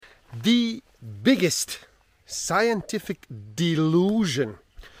The biggest scientific delusion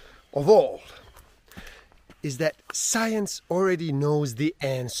of all is that science already knows the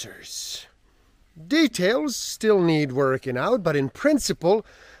answers. Details still need working out, but in principle,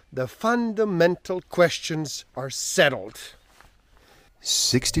 the fundamental questions are settled.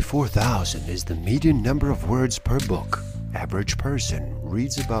 64,000 is the median number of words per book. Average person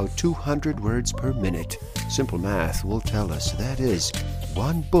reads about 200 words per minute. Simple math will tell us that is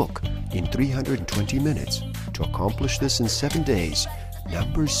one book in 320 minutes. To accomplish this in 7 days,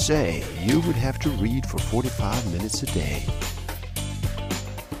 numbers say you would have to read for 45 minutes a day.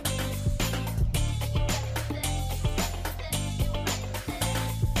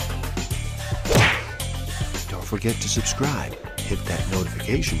 Don't forget to subscribe. Hit that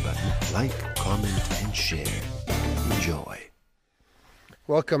notification button, like, comment, and share. Enjoy.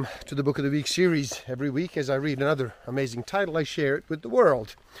 Welcome to the Book of the Week series. Every week as I read another amazing title, I share it with the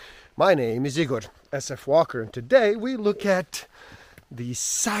world. My name is Igor S.F. Walker, and today we look at the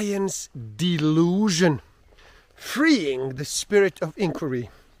science delusion, freeing the spirit of inquiry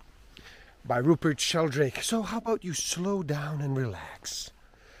by Rupert Sheldrake. So how about you slow down and relax?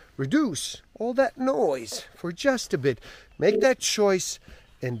 Reduce all that noise for just a bit. Make that choice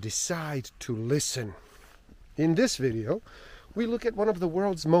and decide to listen. In this video, we look at one of the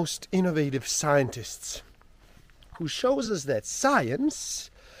world's most innovative scientists who shows us that science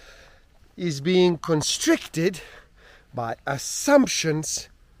is being constricted by assumptions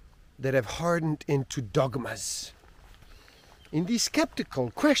that have hardened into dogmas. In the skeptical,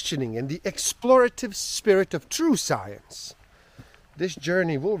 questioning, and the explorative spirit of true science, this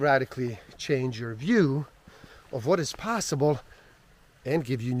journey will radically change your view of what is possible and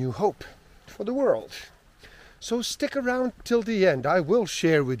give you new hope for the world. So stick around till the end. I will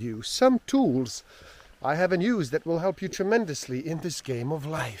share with you some tools I haven't used that will help you tremendously in this game of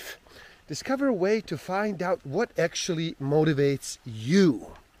life. Discover a way to find out what actually motivates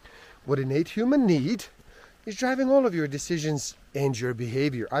you. What innate human need is driving all of your decisions and your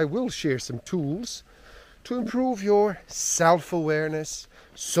behavior. I will share some tools to improve your self-awareness,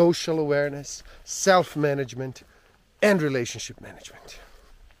 social awareness, self-management, and relationship management.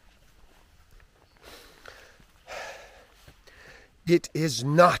 It is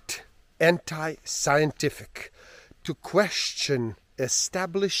not anti-scientific to question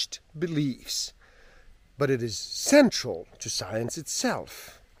established beliefs, but it is central to science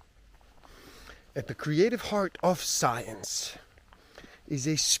itself. At the creative heart of science is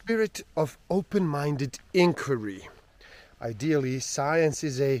a spirit of open-minded inquiry. Ideally, science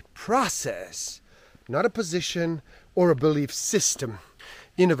is a process, not a position or a belief system.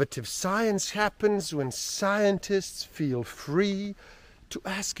 Innovative science happens when scientists feel free to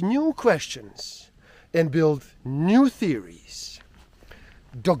ask new questions and build new theories.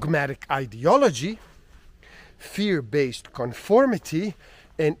 Dogmatic ideology, fear-based conformity,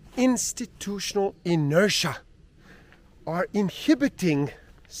 and institutional inertia are inhibiting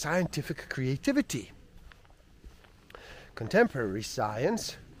scientific creativity. Contemporary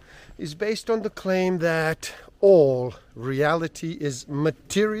science is based on the claim that all reality is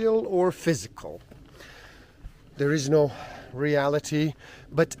material or physical. There is no reality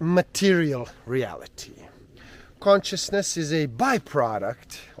but material reality. Consciousness is a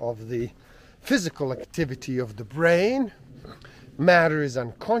byproduct of the physical activity of the brain. Matter is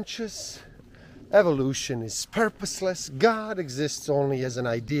unconscious. Evolution is purposeless. God exists only as an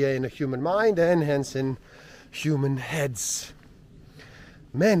idea in a human mind and hence in human heads.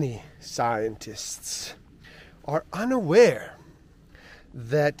 Many scientists are unaware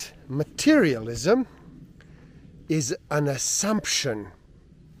that materialism is an assumption.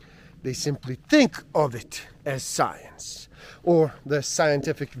 They simply think of it as science, or the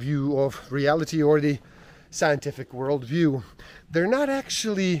scientific view of reality, or the scientific worldview. They're not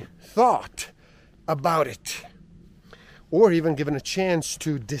actually thought about it, or even given a chance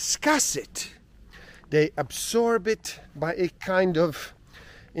to discuss it. They absorb it by a kind of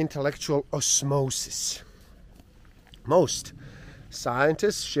intellectual osmosis. Most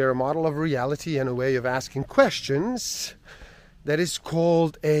scientists share a model of reality and a way of asking questions that is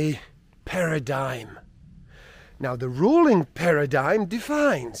called a paradigm. Now, the ruling paradigm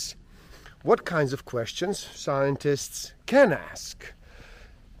defines what kinds of questions scientists can ask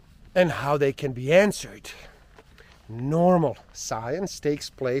and how they can be answered. Normal science takes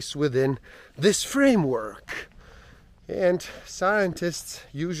place within this framework, and scientists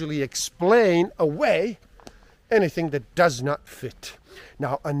usually explain away anything that does not fit.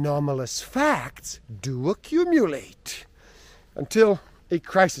 Now, anomalous facts do accumulate until a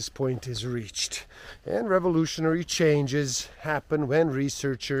crisis point is reached, and revolutionary changes happen when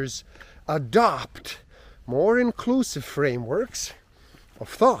researchers adopt more inclusive frameworks of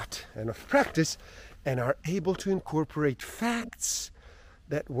thought and of practice and are able to incorporate facts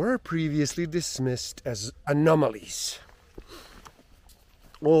that were previously dismissed as anomalies.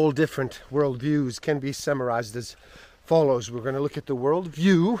 All different worldviews can be summarized as follows. We're going to look at the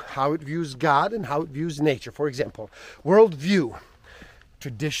worldview, how it views God and how it views nature. For example, worldview,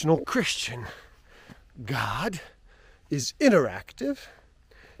 traditional Christian. God is interactive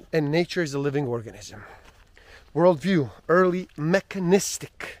and nature is a living organism. Worldview, early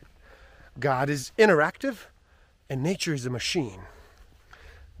mechanistic. God is interactive and nature is a machine.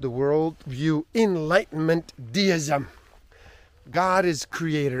 The worldview, Enlightenment deism. God is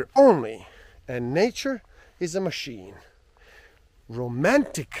creator only and nature is a machine.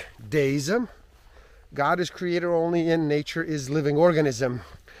 Romantic deism. God is creator only and nature is living organism.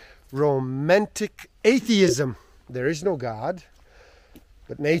 Romantic atheism. There is no God,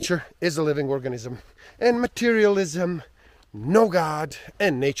 but nature is a living organism. And materialism. No God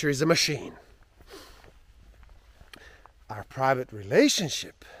and nature is a machine. Our private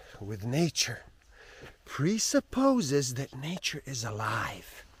relationship with nature presupposes that nature is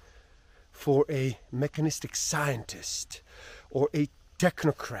alive. For a mechanistic scientist or a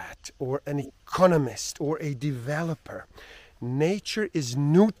technocrat or an economist or a developer, nature is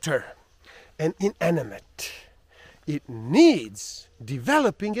neuter and inanimate. It needs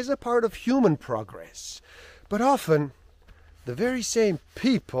developing as a part of human progress. But often, the very same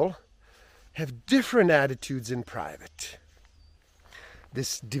people have different attitudes in private.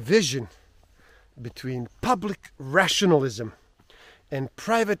 This division between public rationalism and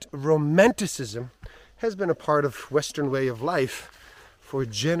private romanticism has been a part of Western way of life for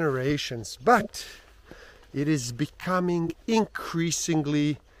generations, but it is becoming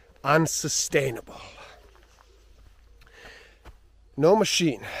increasingly unsustainable. No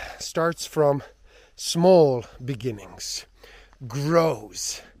machine starts from small beginnings,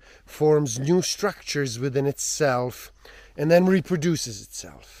 grows, forms new structures within itself, and then reproduces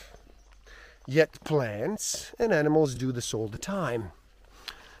itself. Yet plants and animals do this all the time.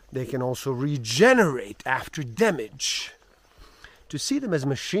 They can also regenerate after damage. To see them as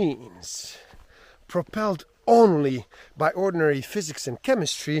machines, propelled only by ordinary physics and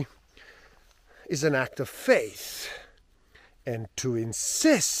chemistry, is an act of faith. And to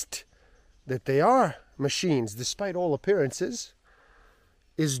insist that they are machines, despite all appearances,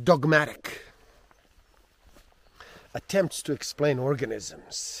 is dogmatic. Attempts to explain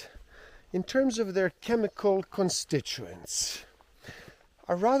organisms in terms of their chemical constituents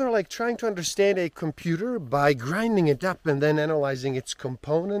are rather like trying to understand a computer by grinding it up and then analyzing its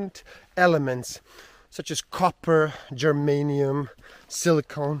component elements, such as copper, germanium,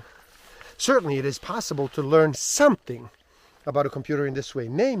 silicon. Certainly it is possible to learn something about a computer in this way,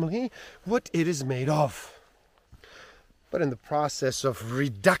 namely what it is made of. But in the process of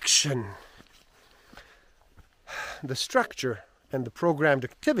reduction, the structure and the programmed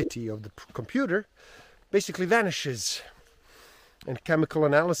activity of the computer basically vanishes. And chemical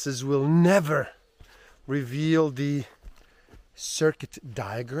analysis will never reveal the circuit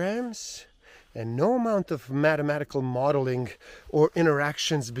diagrams, and no amount of mathematical modeling or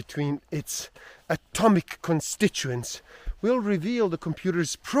interactions between its atomic constituents will reveal the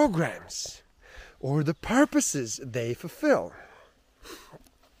computer's programs or the purposes they fulfill.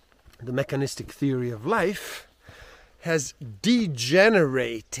 The mechanistic theory of life has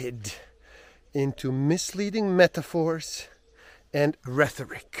degenerated into misleading metaphors and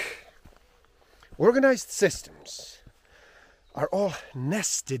rhetoric. Organized systems are all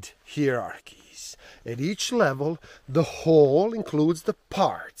nested hierarchies. At each level, the whole includes the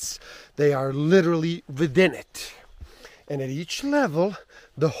parts. They are literally within it. And at each level,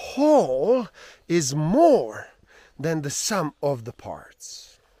 the whole is more than the sum of the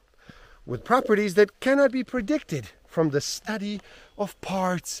parts, with properties that cannot be predicted from the study of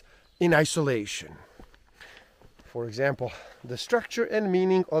parts in isolation. For example, the structure and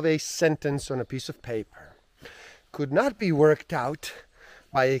meaning of a sentence on a piece of paper could not be worked out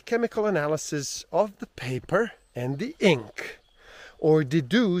by a chemical analysis of the paper and the ink, or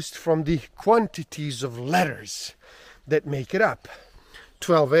deduced from the quantities of letters that make it up.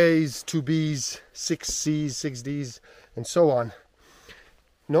 12 A's, 2 B's, 6 C's, 6 D's, and so on.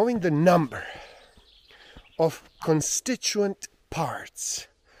 Knowing the number of constituent parts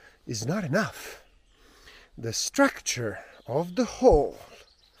is not enough. The structure of the whole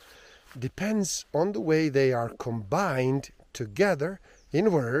depends on the way they are combined together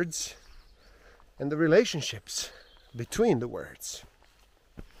in words and the relationships between the words.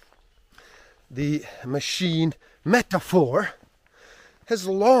 the machine metaphor has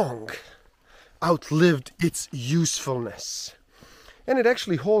long outlived its usefulness. And it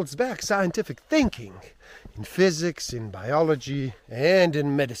actually holds back scientific thinking in physics, in biology, and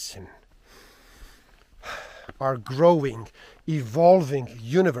in medicine. Our growing, evolving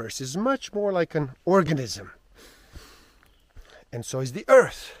universe is much more like an organism. And so is the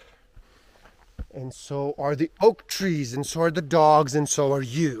earth. And so are the oak trees, and so are the dogs, and so are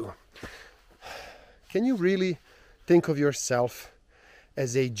you. Can you really think of yourself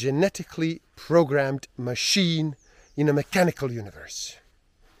as a genetically programmed machine in a mechanical universe?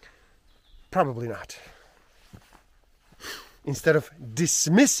 Probably not. Instead of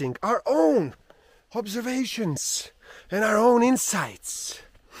dismissing our own observations and our own insights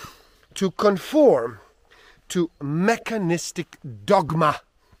to conform to mechanistic dogma,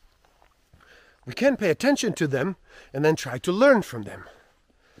 we can pay attention to them and then try to learn from them.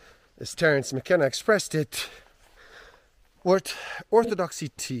 As Terence McKenna expressed it, what orthodoxy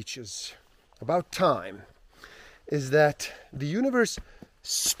teaches about time is that the universe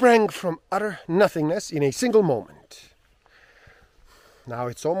sprang from utter nothingness in a single moment. Now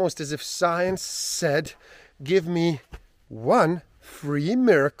it's almost as if science said, give me one free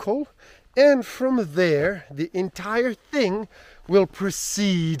miracle, and from there the entire thing will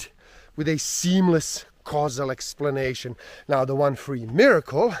proceed with a seamless causal explanation. Now the one free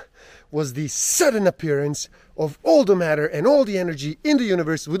miracle was the sudden appearance of all the matter and all the energy in the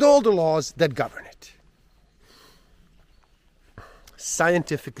universe with all the laws that govern it.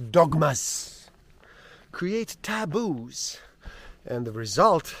 Scientific dogmas create taboos, and the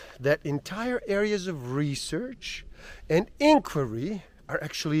result that entire areas of research and inquiry are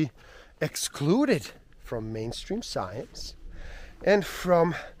actually excluded from mainstream science and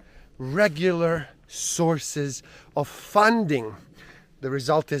from regular sources of funding. The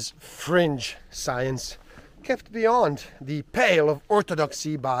result is fringe science kept beyond the pale of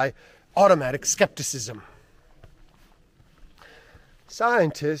orthodoxy by automatic skepticism.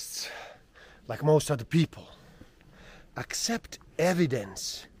 Scientists, like most other people, accept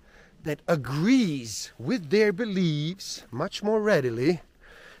evidence that agrees with their beliefs much more readily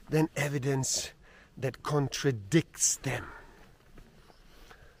than evidence that contradicts them.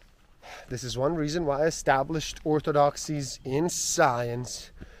 This is one reason why established orthodoxies in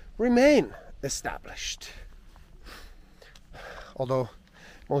science remain established. Although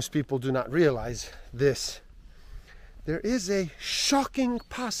most people do not realize this, there is a shocking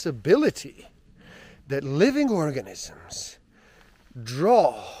possibility that living organisms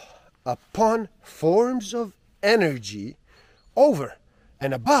draw upon forms of energy over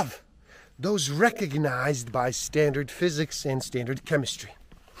and above those recognized by standard physics and standard chemistry.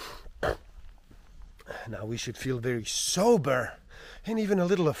 Now we should feel very sober and even a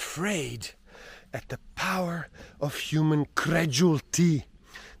little afraid at the power of human credulity,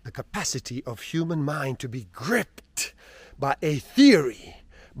 the capacity of human mind to be gripped by a theory,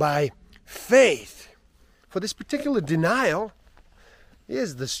 by faith. For this particular denial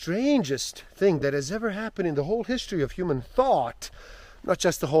is the strangest thing that has ever happened in the whole history of human thought, not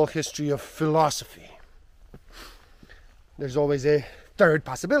just the whole history of philosophy. There's always a third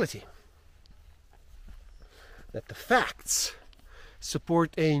possibility, that the facts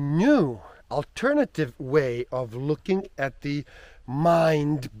support a new, alternative way of looking at the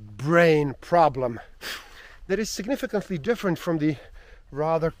mind-brain problem that is significantly different from the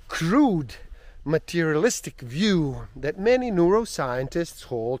rather crude, materialistic view that many neuroscientists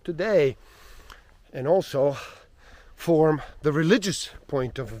hold today, and also form the religious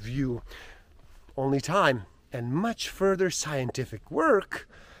point of view. Only time and much further scientific work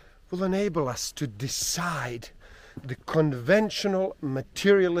will enable us to decide. The conventional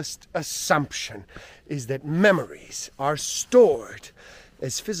materialist assumption is that memories are stored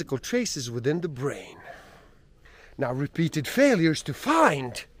as physical traces within the brain. Now, repeated failures to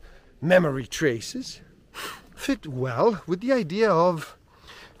find memory traces fit well with the idea of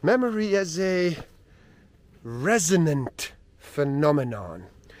memory as a resonant phenomenon,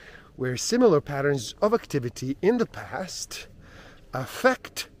 where similar patterns of activity in the past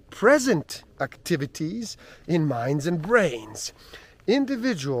affect present activities in minds and brains.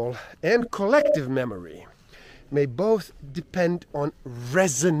 Individual and collective memory may both depend on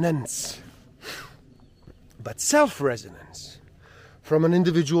resonance, but self-resonance from an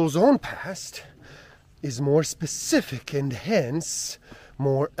individual's own past is more specific and hence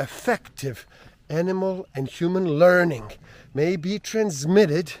more effective. Animal and human learning may be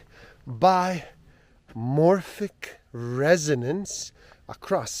transmitted by morphic resonance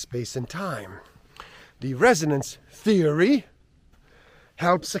across space and time. The resonance theory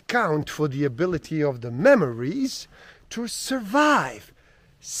helps account for the ability of the memories to survive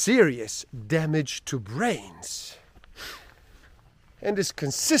serious damage to brains, and is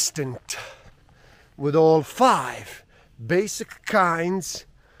consistent with all 5 basic kinds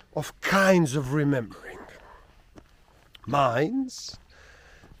of remembering. Minds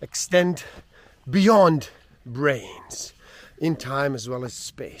extend beyond brains in time as well as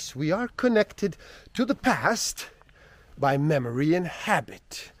space. We are connected to the past by memory and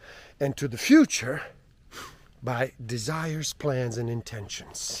habit, and to the future by desires, plans, and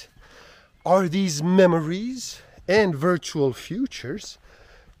intentions. Are these memories and virtual futures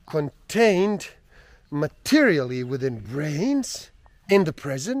contained materially within brains in the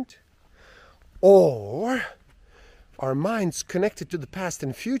present, or are minds connected to the past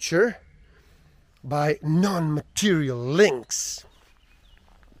and future by non-material links?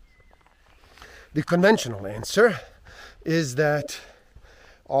 The conventional answer is that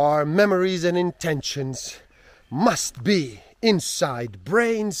our memories and intentions must be inside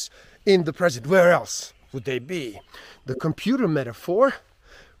brains in the present. Where else would they be? The computer metaphor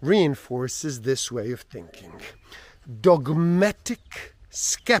reinforces this way of thinking. Dogmatic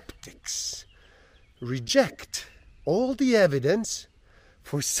skeptics reject all the evidence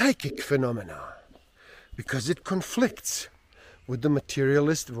for psychic phenomena because it conflicts with the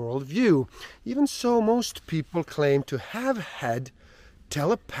materialist worldview. Even so, most people claim to have had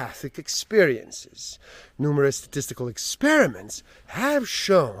telepathic experiences. Numerous statistical experiments have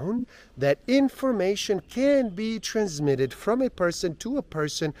shown that information can be transmitted from a person to a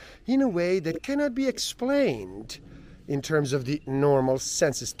person in a way that cannot be explained in terms of the normal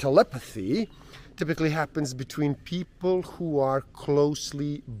senses. Telepathy typically happens between people who are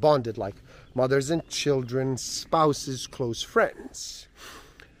closely bonded, like mothers and children, spouses, close friends.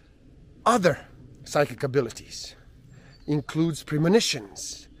 Other psychic abilities includes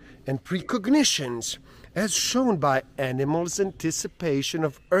premonitions and precognitions, as shown by animals' anticipation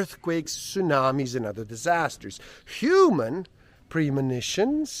of earthquakes, tsunamis, and other disasters. Human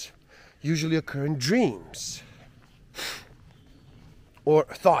premonitions usually occur in dreams or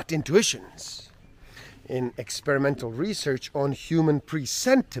thought intuitions. In experimental research on human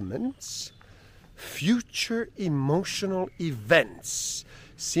presentiments, future emotional events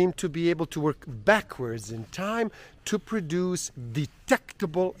seem to be able to work backwards in time to produce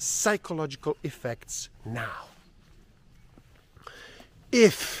detectable psychological effects now.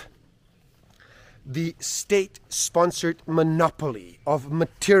 If the state-sponsored monopoly of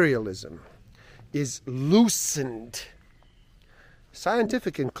materialism is loosened,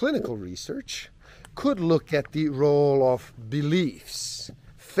 scientific and clinical research could look at the role of beliefs,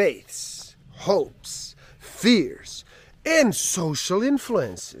 faiths, hopes, fears, and social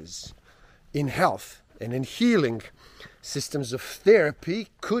influences in health and in healing. Systems of therapy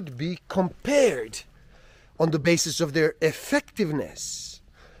could be compared on the basis of their effectiveness,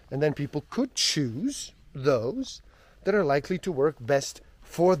 and then people could choose those that are likely to work best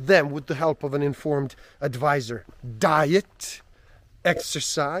for them with the help of an informed advisor. Diet,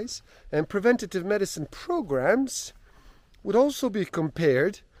 exercise, and preventative medicine programs would also be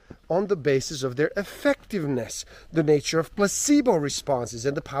compared on the basis of their effectiveness. The nature of placebo responses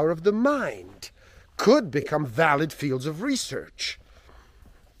and the power of the mind could become valid fields of research,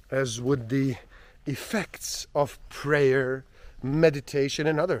 as would the effects of prayer, meditation,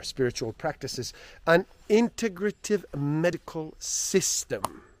 and other spiritual practices. An integrative medical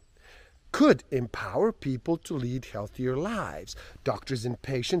system could empower people to lead healthier lives. Doctors and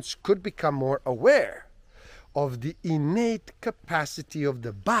patients could become more aware of the innate capacity of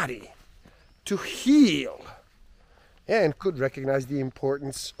the body to heal, and could recognize the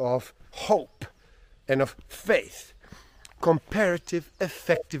importance of hope and of faith. Comparative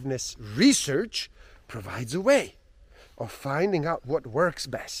effectiveness research provides a way of finding out what works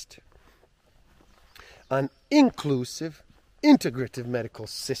best. An inclusive, integrative medical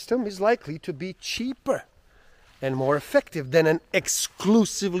system is likely to be cheaper and more effective than an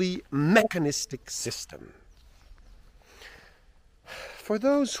exclusively mechanistic system. For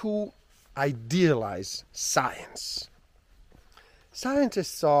those who idealize science,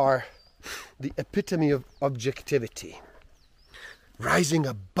 scientists are the epitome of objectivity, rising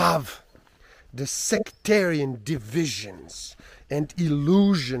above the sectarian divisions and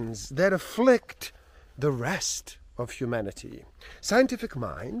illusions that afflict the rest of humanity. Scientific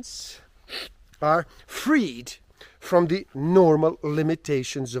minds are freed from the normal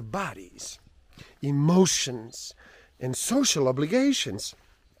limitations of bodies, emotions, and social obligations,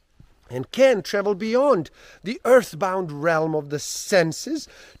 and can travel beyond the earthbound realm of the senses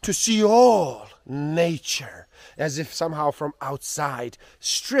to see all nature as if somehow from outside,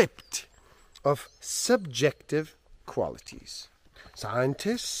 stripped of subjective qualities.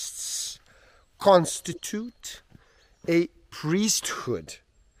 Scientists constitute a priesthood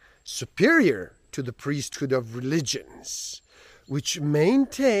superior to the priesthood of religions, which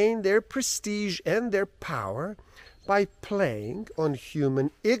maintain their prestige and their power by playing on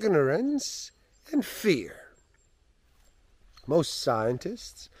human ignorance and fear. Most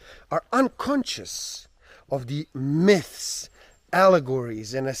scientists are unconscious of the myths,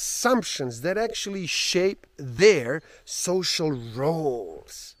 allegories, and assumptions that actually shape their social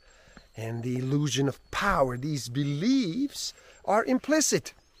roles. And the illusion of power, these beliefs are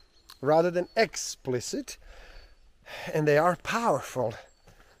implicit rather than explicit, and they are powerful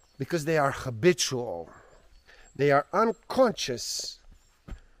because they are habitual. They are unconscious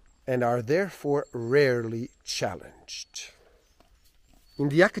and are therefore rarely challenged. In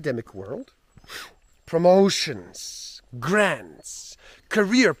the academic world, promotions, grants,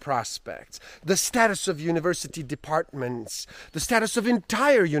 career prospects, the status of university departments, the status of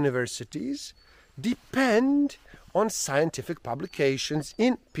entire universities depend on scientific publications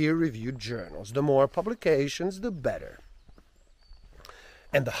in peer-reviewed journals. The more publications, the better.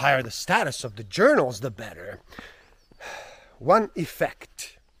 And the higher the status of the journals, the better. One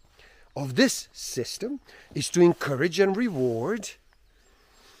effect of this system is to encourage and reward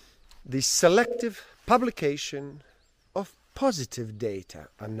the selective publication of positive data.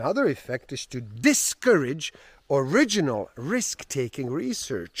 Another effect is to discourage original risk-taking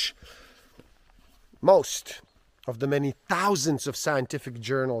research. Most of the many thousands of scientific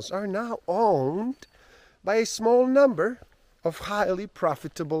journals are now owned by a small number of highly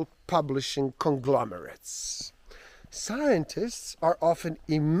profitable publishing conglomerates. Scientists are often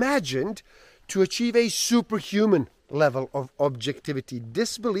imagined to achieve a superhuman level of objectivity.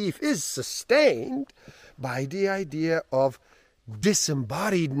 Disbelief is sustained by the idea of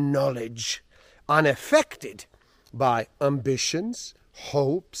disembodied knowledge, unaffected by ambitions,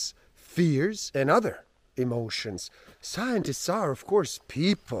 hopes, fears, and other emotions. Scientists are, of course,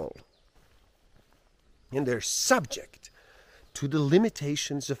 people, and they're subject to the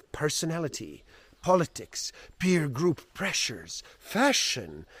limitations of personality, politics, peer group pressures,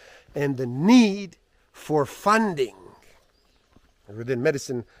 fashion, and the need for funding. Within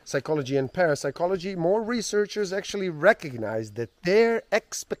medicine, psychology, and parapsychology, more researchers actually recognize that their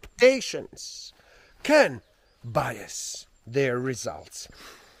expectations can bias their results,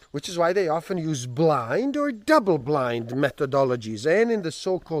 which is why they often use blind or double-blind methodologies. And in the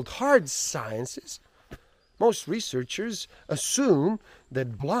so-called hard sciences, most researchers assume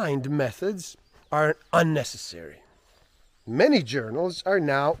that blind methods are unnecessary. Many journals are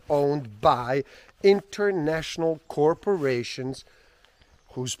now owned by international corporations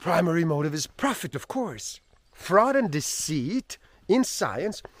whose primary motive is profit, of course. Fraud and deceit in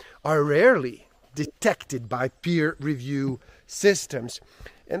science are rarely detected by peer review systems,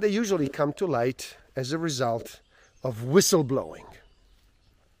 and they usually come to light as a result of whistleblowing.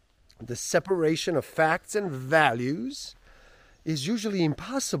 The separation of facts and values is usually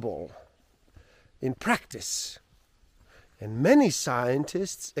impossible in practice, and many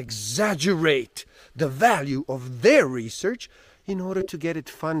scientists exaggerate the value of their research in order to get it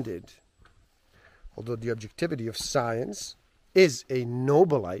funded. Although the objectivity of science is a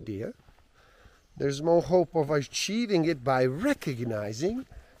noble idea, there's more hope of achieving it by recognizing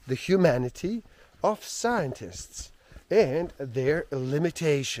the humanity of scientists and their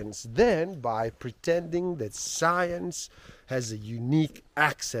limitations than by pretending that science has a unique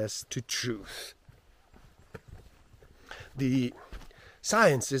access to truth. The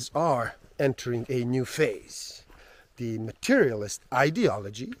sciences are entering a new phase. The materialist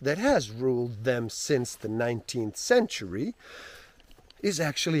ideology that has ruled them since the 19th century is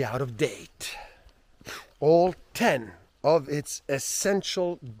actually out of date. All 10 of its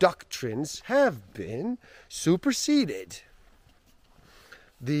essential doctrines have been superseded.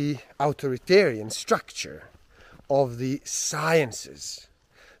 The authoritarian structure of the sciences,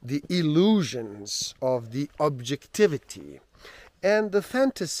 the illusions of the objectivity, and the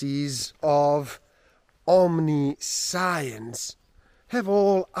fantasies of omniscience have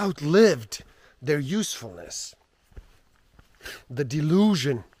all outlived their usefulness. The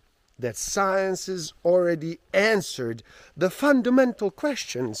delusion that science has already answered the fundamental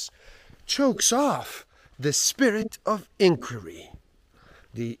questions chokes off the spirit of inquiry.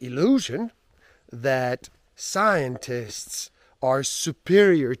 The illusion that scientists are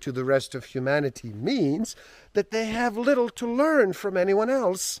superior to the rest of humanity means that they have little to learn from anyone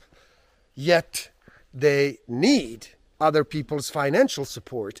else yet they need other people's financial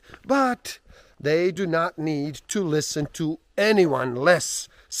support, but they do not need to listen to anyone less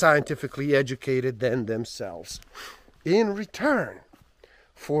scientifically educated than themselves. In return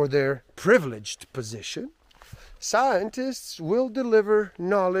for their privileged position, scientists will deliver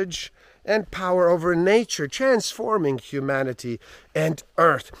knowledge and power over nature, transforming humanity and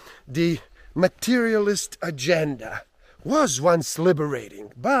Earth. The materialist agenda was once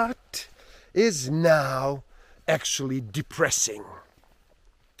liberating, but is now actually depressing.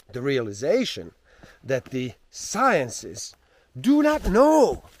 The realization that the sciences do not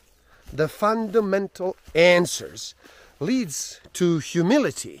know the fundamental answers leads to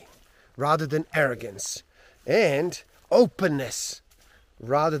humility rather than arrogance, and openness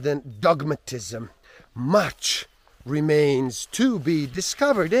rather than dogmatism. Much remains to be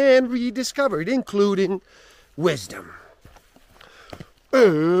discovered and rediscovered, including wisdom.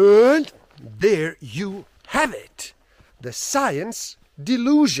 And there you have it. The science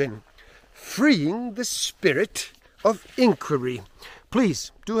delusion, freeing the spirit of inquiry.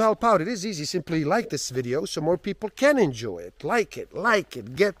 Please do help out. It is easy. Simply like this video so more people can enjoy it. Like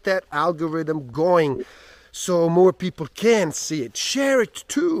it. Get that algorithm going so more people can see it. Share it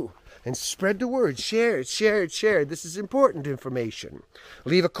too. And spread the word. Share it. This is important information.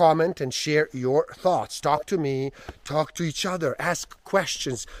 Leave a comment and share your thoughts. Talk to me. Talk to each other. Ask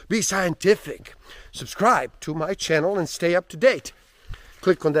questions. Be scientific. Subscribe to my channel and stay up to date.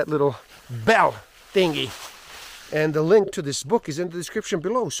 Click on that little bell thingy. And the link to this book is in the description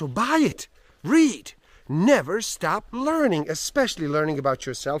below. So buy it. Read. Never stop learning, especially learning about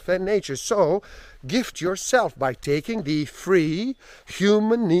yourself and nature. So gift yourself by taking the free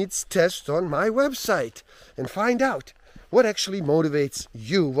human needs test on my website and find out what actually motivates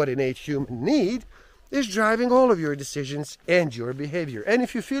you, what innate human need is driving all of your decisions and your behavior. And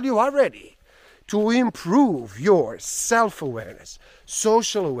if you feel you are ready to improve your self-awareness,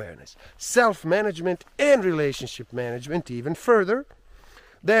 social awareness, self-management, and relationship management even further,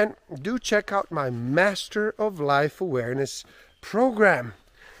 then do check out my Master of Life Awareness program.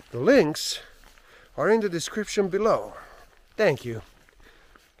 The links are in the description below. Thank you.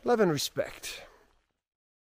 Love and respect.